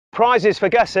Prizes for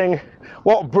guessing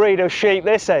what breed of sheep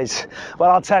this is.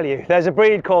 Well, I'll tell you, there's a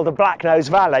breed called the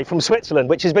Black-Nosed Valais from Switzerland,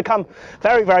 which has become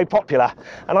very, very popular.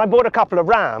 And I bought a couple of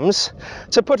rams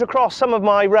to put across some of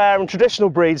my rare and traditional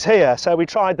breeds here. So we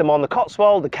tried them on the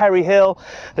Cotswold, the Kerry Hill,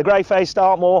 the Grey-faced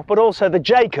Dartmoor, but also the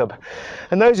Jacob.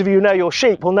 And those of you who know your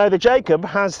sheep will know the Jacob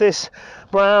has this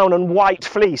brown and white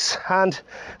fleece, and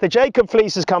the Jacob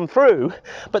fleece has come through,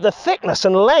 but the thickness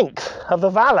and length of the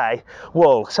Valais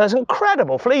wool, so there's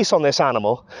incredible fleece on this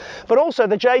animal. But also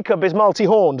the Jacob is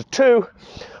multi-horned, 2,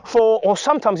 4 or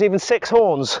sometimes even 6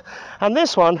 horns, and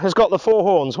this one has got the 4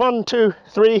 horns, 1, 2,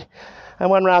 3 and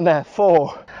one round there,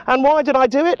 4. And why did I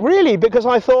do it? Really because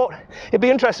I thought it'd be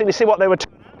interesting to see what they were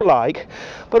like,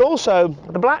 but also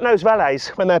the Black-Nosed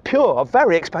Valais, when they're pure, are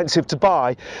very expensive to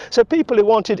buy. So people who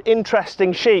wanted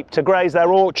interesting sheep to graze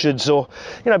their orchards or,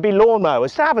 you know, be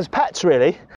lawnmowers, to have as pets really,